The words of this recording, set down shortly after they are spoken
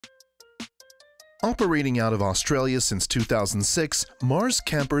Operating out of Australia since 2006, Mars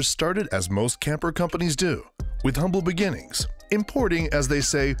Campers started as most camper companies do, with humble beginnings, importing, as they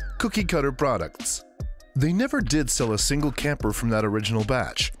say, cookie-cutter products. They never did sell a single camper from that original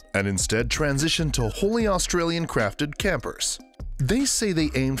batch, and instead transitioned to wholly Australian-crafted campers. They say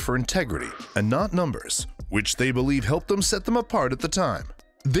they aimed for integrity and not numbers, which they believe helped them set them apart at the time.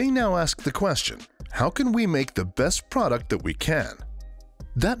 They now ask the question, how can we make the best product that we can?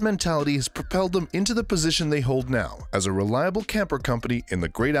 That mentality has propelled them into the position they hold now as a reliable camper company in the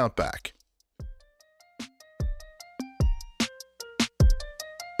Great Outback.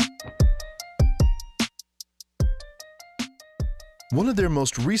 One of their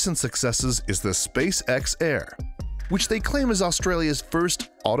most recent successes is the SpaceX Air, which they claim is Australia's first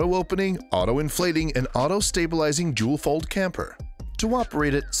auto-opening, auto-inflating, and auto-stabilizing dual-fold camper. To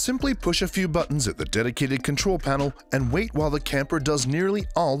operate it, simply push a few buttons at the dedicated control panel and wait while the camper does nearly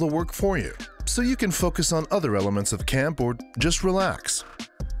all the work for you, so you can focus on other elements of camp or just relax.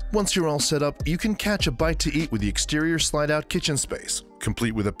 Once you're all set up, you can catch a bite to eat with the exterior slide-out kitchen space,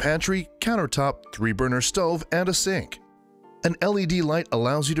 complete with a pantry, countertop, 3-burner stove, and a sink. An LED light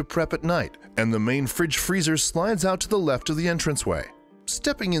allows you to prep at night, and the main fridge-freezer slides out to the left of the entranceway.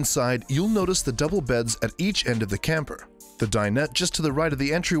 Stepping inside, you'll notice the double beds at each end of the camper. The dinette just to the right of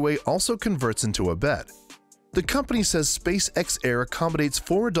the entryway also converts into a bed. The company says SpaceX Air accommodates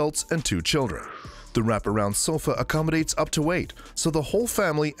 4 adults and 2 children. The wraparound sofa accommodates up to 8, so the whole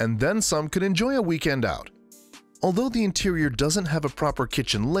family and then some can enjoy a weekend out. Although the interior doesn't have a proper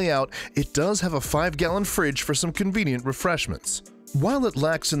kitchen layout, it does have a 5-gallon fridge for some convenient refreshments. While it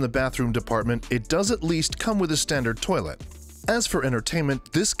lacks in the bathroom department, it does at least come with a standard toilet. As for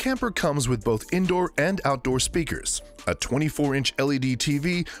entertainment, this camper comes with both indoor and outdoor speakers, a 24-inch LED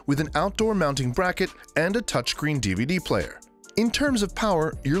TV with an outdoor mounting bracket, and a touchscreen DVD player. In terms of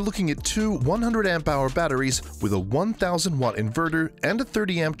power, you're looking at 2 100 amp-hour batteries with a 1000-watt inverter and a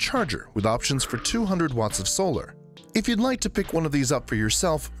 30-amp charger with options for 200 watts of solar. If you'd like to pick one of these up for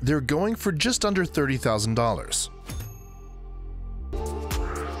yourself, they're going for just under $30,000.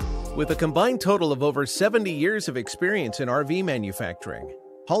 With a combined total of over 70 years of experience in RV manufacturing,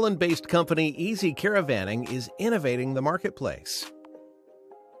 Holland-based company Easy Caravanning is innovating the marketplace.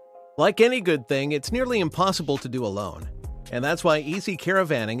 Like any good thing, it's nearly impossible to do alone. And that's why Easy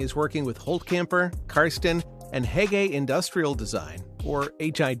Caravanning is working with Holt Camper, Karsten, and Hege Industrial Design, or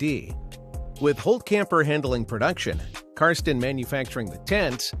HID. With Holt Camper handling production, Karsten manufacturing the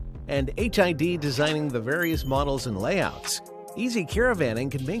tents, and HID designing the various models and layouts, Easy Caravanning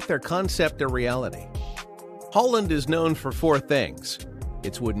can make their concept a reality. Holland is known for 4 things: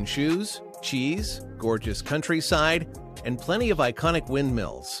 its wooden shoes, cheese, gorgeous countryside, and plenty of iconic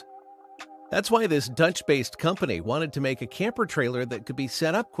windmills. That's why this Dutch-based company wanted to make a camper trailer that could be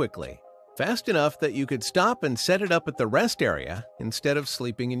set up quickly, fast enough that you could stop and set it up at the rest area instead of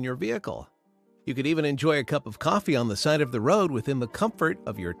sleeping in your vehicle. You could even enjoy a cup of coffee on the side of the road within the comfort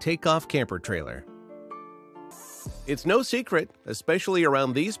of your TakeOff camper trailer. It's no secret, especially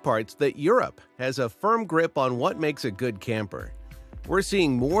around these parts, that Europe has a firm grip on what makes a good camper. We're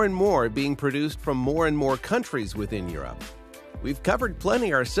seeing more and more being produced from more and more countries within Europe. We've covered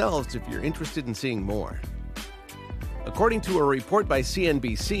plenty ourselves if you're interested in seeing more. According to a report by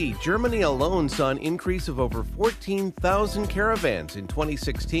CNBC, Germany alone saw an increase of over 14,000 caravans in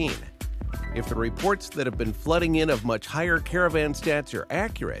 2016. If the reports that have been flooding in of much higher caravan stats are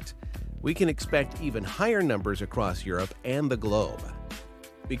accurate, we can expect even higher numbers across Europe and the globe.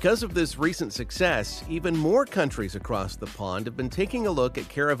 Because of this recent success, even more countries across the pond have been taking a look at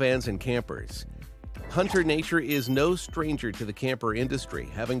caravans and campers. Hunter Nature is no stranger to the camper industry,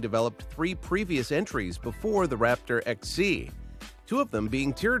 having developed 3 previous entries before the Raptor XC, 2 of them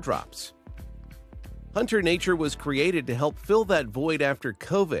being teardrops. Hunter Nature was created to help fill that void after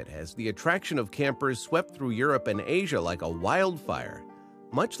COVID, as the attraction of campers swept through Europe and Asia like a wildfire,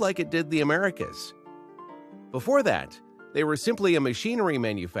 much like it did the Americas. Before that, they were simply a machinery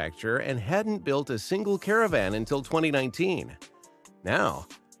manufacturer and hadn't built a single caravan until 2019. Now,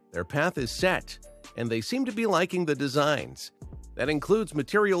 their path is set, and they seem to be liking the designs. That includes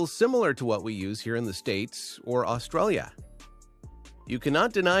materials similar to what we use here in the States or Australia. You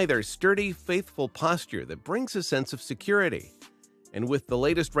cannot deny their sturdy, faithful posture that brings a sense of security. And with the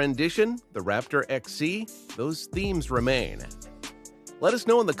latest rendition, the Raptor XC, those themes remain. Let us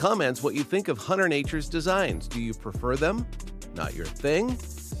know in the comments what you think of Hunter Nature's designs. Do you prefer them? Not your thing?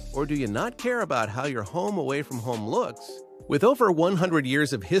 Or do you not care about how your home away from home looks? With over 100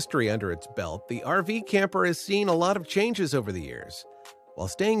 years of history under its belt, the RV camper has seen a lot of changes over the years, while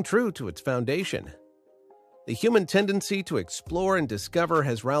staying true to its foundation. The human tendency to explore and discover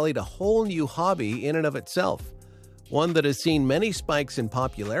has rallied a whole new hobby in and of itself, one that has seen many spikes in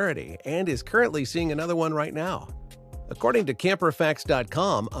popularity and is currently seeing another one right now. According to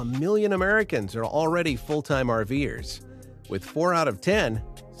camperfacts.com, 1 million Americans are already full-time RVers, with 4 out of 10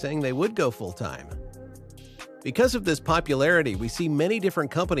 saying they would go full-time. Because of this popularity, we see many different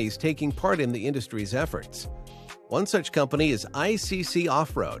companies taking part in the industry's efforts. One such company is ICC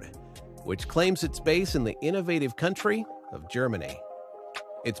Off-Road, which claims its base in the innovative country of Germany.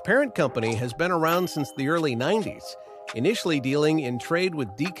 Its parent company has been around since the early 90s, initially dealing in trade with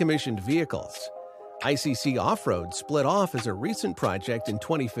decommissioned vehicles. ICC Off-Road split off as a recent project in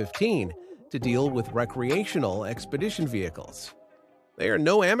 2015 to deal with recreational expedition vehicles. They are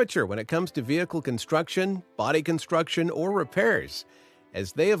no amateur when it comes to vehicle construction, body construction, or repairs,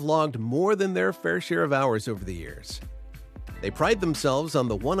 as they have logged more than their fair share of hours over the years. They pride themselves on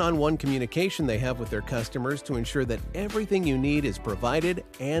the one-on-one communication they have with their customers to ensure that everything you need is provided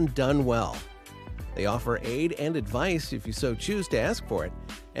and done well. They offer aid and advice if you so choose to ask for it,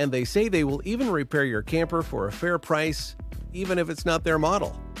 and they say they will even repair your camper for a fair price, even if it's not their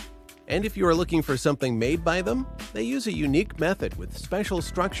model. And if you are looking for something made by them, they use a unique method with special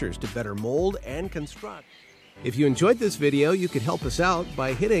structures to better mold and construct. If you enjoyed this video, you could help us out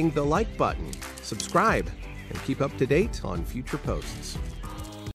by hitting the like button, subscribe, and keep up to date on future posts.